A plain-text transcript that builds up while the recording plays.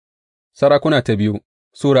Sarakuna ta biyu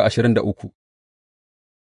Sura 23.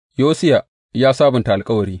 Yosiya ya sabunta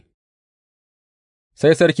alkawari.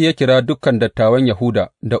 Sai sarki ya kira dukan dattawan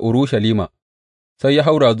Yahuda da Urushalima, sai ya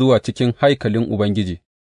haura zuwa cikin haikalin Ubangiji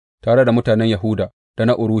tare da mutanen Yahuda da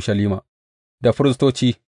na Urushalima, da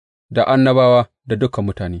firistoci, da annabawa, da dukan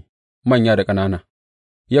mutane, manya da ƙanana,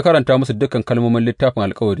 ya karanta musu dukan kalmomin littafin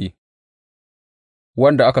alkawari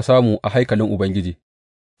wanda aka samu a haikalin Ubangiji.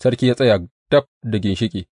 Sarki ya tsaya dab da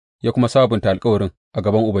ginshiƙi, ya kuma sabunta alkawarin a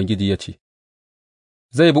gaban Ubangiji ya ce,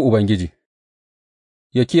 zai bi Ubangiji,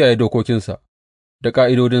 ya kiyaye dokokinsa, da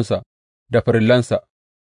ƙa'idodinsa, da farillansa,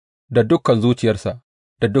 da dukan zuciyarsa,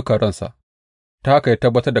 da dukan ransa, ta haka ya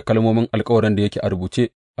tabbatar da kalmomin alkawarin da yake a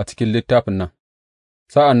rubuce a cikin littafin nan.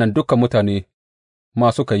 Sa'an nan dukan mutane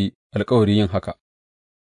ma suka yi alkawari yin haka.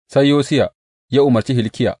 Sai Yosiya ya umarci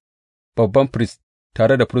Hilkiya, babban firist,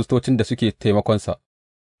 tare da firistocin da suke taimakonsa,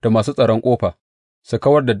 da masu tsaron ƙofa, su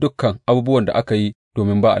kawar da dukan abubuwan da aka yi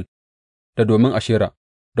domin Ba'al, da domin Ashera,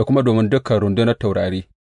 da kuma domin dukan rundunar taurari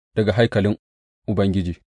daga haikalin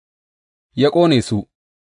Ubangiji, ya ƙone su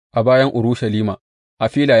a bayan Urushalima a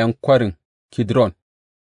filayen Kwarin Kidron,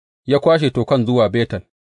 ya kwashe tokan zuwa Betel,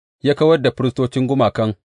 ya kawar da firistocin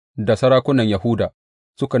gumakan da sarakunan Yahuda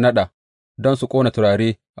suka naɗa don su ƙona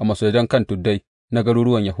turare a masujadan kan tuddai na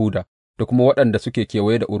garuruwan Yahuda da kuma waɗanda suke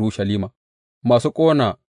kewaye da Urushalima, masu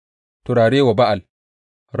ƙona turare wa Ba'al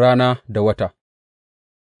rana da wata,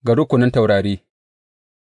 ga rukunin taurari,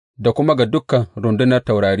 da kuma ga dukan rundunar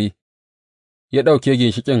taurari. Ya ɗauke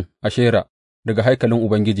ginshiƙin Ashera daga haikalin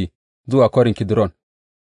Ubangiji zuwa Kwarin Kidron,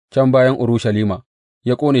 can bayan Urushalima,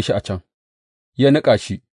 ya ƙone shi a can, ya niƙa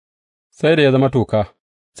shi, sai da ya zama toka,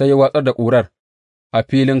 sai ya watsar da ƙurar a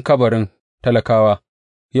filin kabarin talakawa,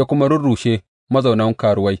 ya kuma rurrushe mazaunan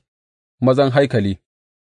karuwai, mazan haikali,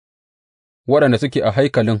 waɗanda suke a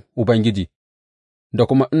haikalin Ubangiji, da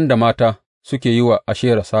kuma inda mata suke yi wa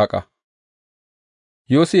Ashera saƙa.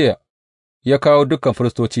 Yosiya ya kawo dukan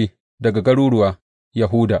firistoci daga garuruwa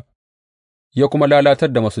Yahuda, ya kuma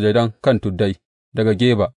lalatar da masujadan kan tuddai daga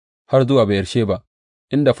Geba har zuwa Beyersheba,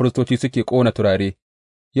 inda firistoci suke ƙona turare,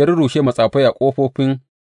 ya rurrushe matsafai a ƙofofin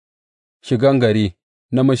shigan gari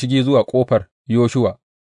na mashigi zuwa ƙofar Yoshuwa,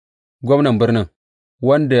 gwamnan birnin,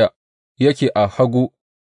 wanda yake a hagu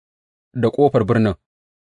da ƙofar birnin,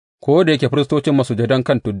 ko da yake firistocin masujadan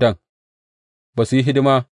kan tuddan ba su yi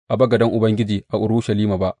hidima a bagaden Ubangiji a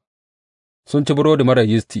Urushalima ba, sun ci burodi marar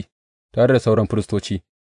yisti tare da sauran firistoci.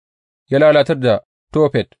 Ya lalatar da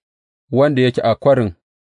Tofet, wanda yake a Kwarin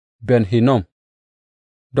Ben Hinnom,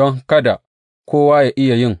 don kada kowa ya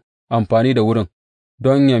iya yin amfani da wurin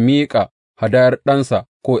don yă miƙa hadayar ɗansa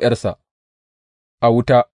ko ’yarsa a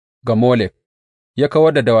wuta ga Molek, ya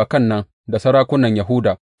kawar da dawakan nan da sarakunan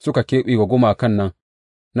Yahuda suka keɓe wa gumakan nan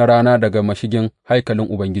na rana daga mashigin haikalin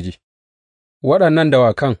Ubangiji. Waɗannan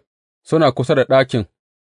dawakan suna kusa da ɗakin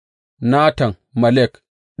Natan Melek,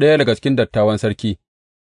 ɗaya daga cikin dattawan sarki.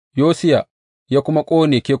 Yosiya ya kuma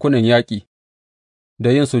ƙone kekunan yaƙi da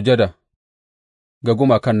yin sujada ga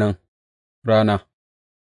gumakan nan rana,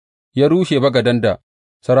 ya rushe bagaden da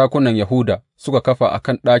sarakunan Yahuda suka kafa a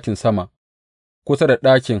kan ɗakin sama, kusa da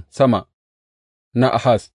ɗakin sama na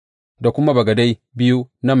Ahaz, da kuma bagadai biyu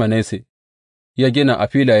na Manasse ya gina a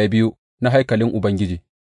filaye biyu na haikalin Ubangiji,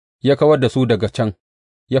 ya kawar da su daga can,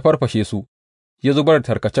 ya farfashe su, ya zubar da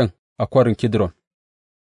tarkacen a Kwarin Kidron.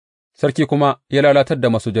 Sarki kuma ya lalatar da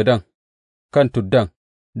masujadan kan tuddan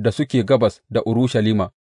da suke gabas da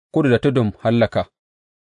Urushalima, kudu da tudun hallaka,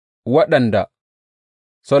 waɗanda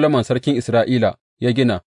Solomon sarkin Isra'ila ya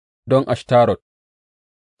gina don Ashtarot,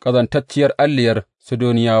 ƙazantacciyar alliyar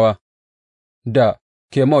Sidoniyawa, da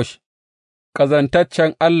Kemosh,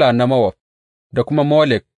 ƙazantaccen allah na Mowab, da kuma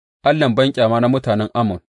Molek, allahn banƙyama na mutanen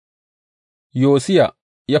Ammon. Yosiya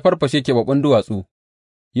ya farfashe keɓaɓɓun duwatsu,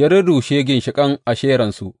 ya rurrushe ginshiƙan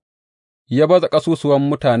Asheransu, ya baza ƙasusuwan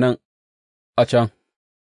mutanen a can,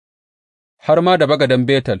 har ma da bagaden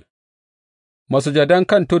Betel, masujadan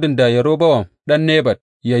kan tudun da Yerobowam ɗan Nebat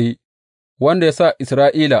ya yi, wanda ya sa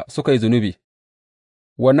Isra'ila suka yi zunubi.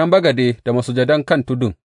 Wannan bagade da masujadan kan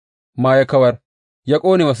tudun ma ya kawar, ya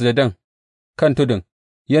ƙone masujadan kan tudun,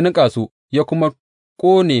 ya niƙa su, ya kuma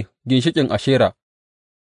ƙone ginshiƙin Ashera.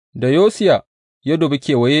 Da Yosiya ya dubi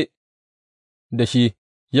kewaye da shi,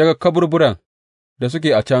 ya ga kaburburan da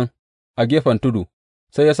suke a can a gefen tudu,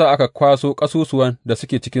 sai ya sa aka kwaso ƙasusuwan da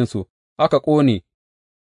suke cikinsu aka ƙone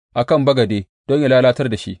a kan bagade don yă lalatar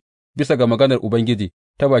da shi, bisa ga maganar Ubangiji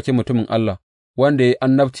ta bakin mutumin Allah wanda ya yi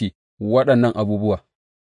annabci waɗannan abubuwa.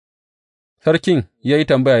 Sarkin ya yi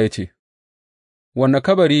tambaya ya ce, Wane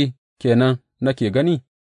kabari ke nan nake gani?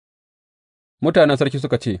 Mutanen sarki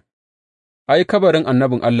suka ce, Ai, kabarin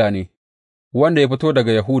annabin Allah ne wanda ya fito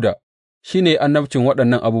daga Yahuda, shi ne annabcin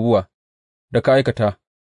waɗannan abubuwa da ka aikata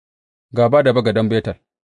gāba da bagaden Betel.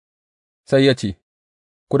 Sai ya ce,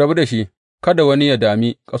 Ku rabu da shi, kada wani ya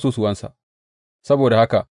dami ƙasusuwansa. Saboda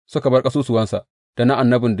haka suka bar ƙasusuwansa da na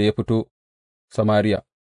annabin da ya fito Samariya.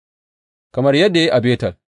 Kamar yadda ya yi a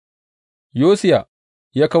Betel, Yosiya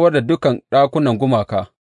ya kawar da dukan ɗakunan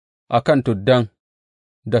gumaka a kan tuddan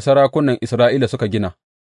da sarakunan Isra'ila suka gina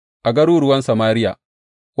a garuruwan Samariya,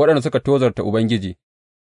 waɗanda suka tozarta Ubangiji.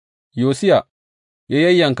 Yosiya ya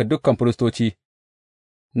yayyanka dukan firistoci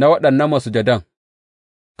na waɗannan masujadan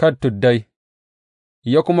kan tuddai,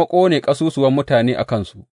 ya kuma ƙone ƙasusuwan mutane a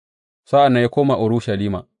kansu, sa'an nan ya koma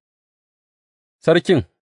Urushalima. Sarkin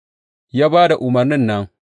ya ba da umarnin nan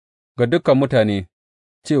ga dukan mutane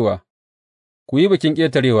cewa, Ku yi Bikin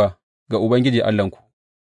Ƙetarewa ga Ubangiji Allahnku,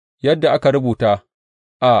 yadda aka rubuta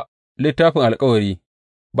a Littafin Alkawari,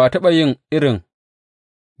 ba a taɓa yin irin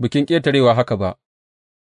Bikin Ƙetarewa haka ba,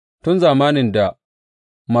 tun zamanin da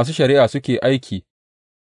masu shari'a suke aiki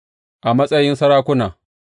a matsayin sarakuna,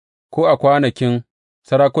 ko a kwanakin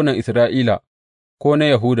sarakunan Isra'ila ko na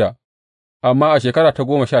Yahuda, amma a shekara ta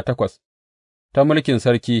 18 ta mulkin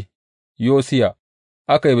Sarki Yosiya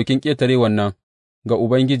aka yi Bikin Ƙetarewan nan ga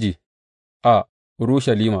Ubangiji a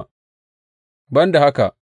Urushalima. Ban da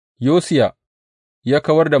haka, Yosiya ya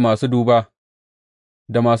kawar da masu duba,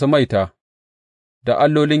 da masu maita, da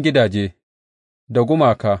allolin gidaje, da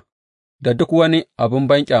gumaka, da duk wani abin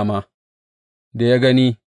banƙyama da ya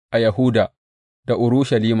gani a Yahuda da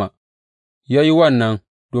Urushalima, ya yi wannan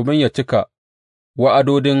domin yă cika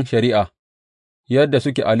wa'adodin shari'a, yadda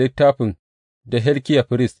suke a littafin da Hilkiya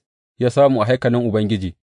firist ya samu a haikalin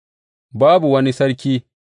Ubangiji. Babu wani sarki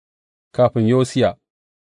kafin Yosiya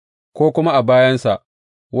ko kuma a bayansa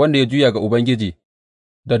wanda ya juya ga Ubangiji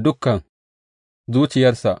da dukan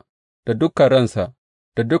zuciyarsa, da dukan ransa,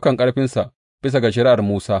 da dukan ƙarfinsa, bisa ga shari'ar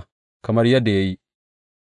Musa, kamar yadda ya yi.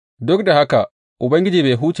 Duk da haka Ubangiji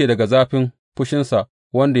bai huce daga zafin fushinsa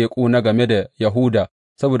wanda ya ƙuna game da Yahuda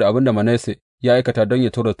saboda abin da Manasse ya aikata don yă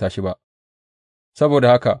tozarta shi ba. Saboda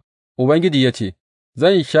haka Ubangiji ya ce,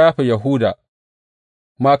 Zan shafe Yahuda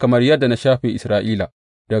ma kamar yadda na shafe Isra'ila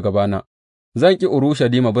daga gabana, zan ƙi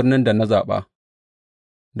Urushalima birnin da na zaɓa,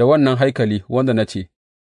 da wannan haikali wanda na ce,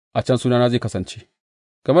 A can Sunana zai kasance.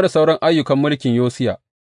 Game da sauran ayyukan mulkin Yosiya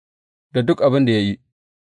da duk abin da ya yi,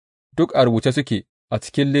 duk a rubuce suke a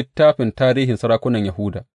cikin littafin tarihin sarakunan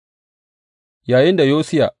Yahuda. Yayinda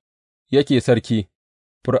Yosiya yake sarki,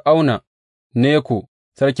 Fir'auna Neko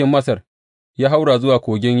sarkin Masar ya haura zuwa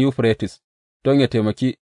Kogin Yuferites don yă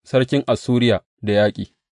taimaki sarkin Assuriya da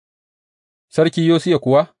yaƙi. Sarki Yosiya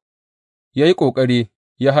kuwa ya yi ƙoƙari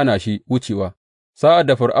ya hana shi wucewa. Sa'ad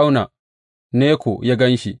da Fir'auna Neko ya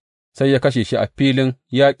gan shi, sai ya kashe shi a filin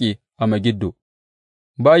yaƙi a Megiddo.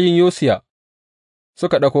 Bayin Yosiya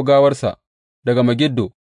suka ɗauko gawarsa daga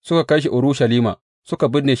Megiddo suka kai shi Urushalima suka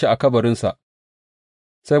binne shi a kabarinsa.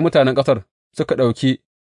 Sai mutanen ƙasar suka ɗauki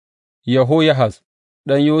Yehoyahaz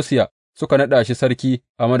ɗan Yosiya suka naɗa shi sarki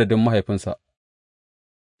a madadin mahaifinsa.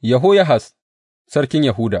 Yehoyahaz sarkin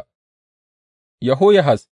Yahuda.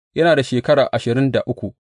 Yehoyahaz yana da shekara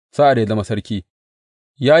 23 sa'ad da ya zama sarki,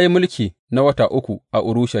 ya yi mulki na wata uku a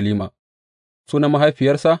Urushalima. Sunan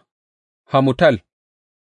mahaifiyarsa Hamutal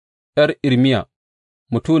 ’yar Irmiya,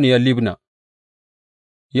 mutuniyar Libna.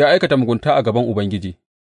 Ya aikata mugunta a gaban Ubangiji,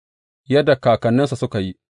 yadda kakanninsa suka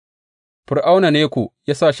yi. Fir'auna Neko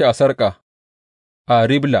ya sa shi a sarƙa a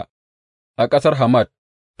Ribla a ƙasar Hamat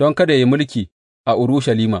don kada yă yi mulki a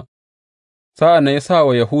Urushalima. Sa'an nan ya sa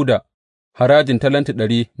wa Yahuda harajin talenti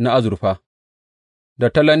 100 na azurfa, da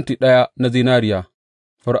talenti 1 na zinariya.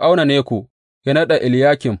 Fir'auna Neko ya naɗa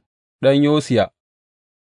Eliyakim ɗan Yosiya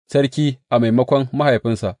sarki a maimakon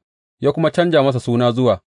mahaifinsa, ya kuma canja masa suna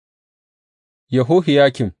zuwa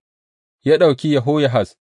Yehohiyakim, ya ɗauki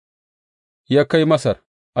Yehoyahaz ya kai Masar,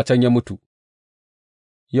 a can ya mutu.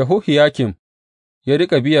 Yehohiyakim ya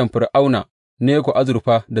riƙa biyan Fir'auna Neko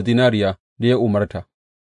azurfa da zinariya da ya umarta,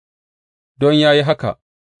 don ya yi haka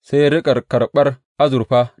sai ya riƙa karɓar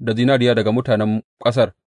azurfa da zinariya daga mutanen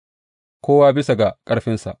ƙasar, kowa bisa ga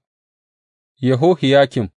ƙarfinsa.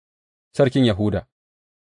 Yehohiyakim sarkin Yahuda.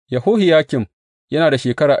 Yehohiyakim yana da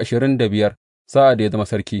shekara 25 sa'ad da ya zama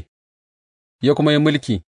sarki, ya kuma yi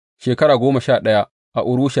mulki shekara 11 a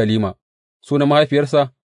Urushalima. Sunan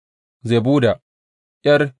mahaifiyarsa Zebuda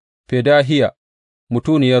 ’yar Fedahiya,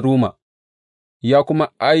 mutuniyar Ruma, ya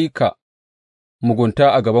kuma aika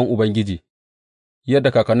mugunta a gaban Ubangiji,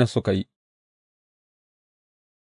 yadda kakanninsa suka yi.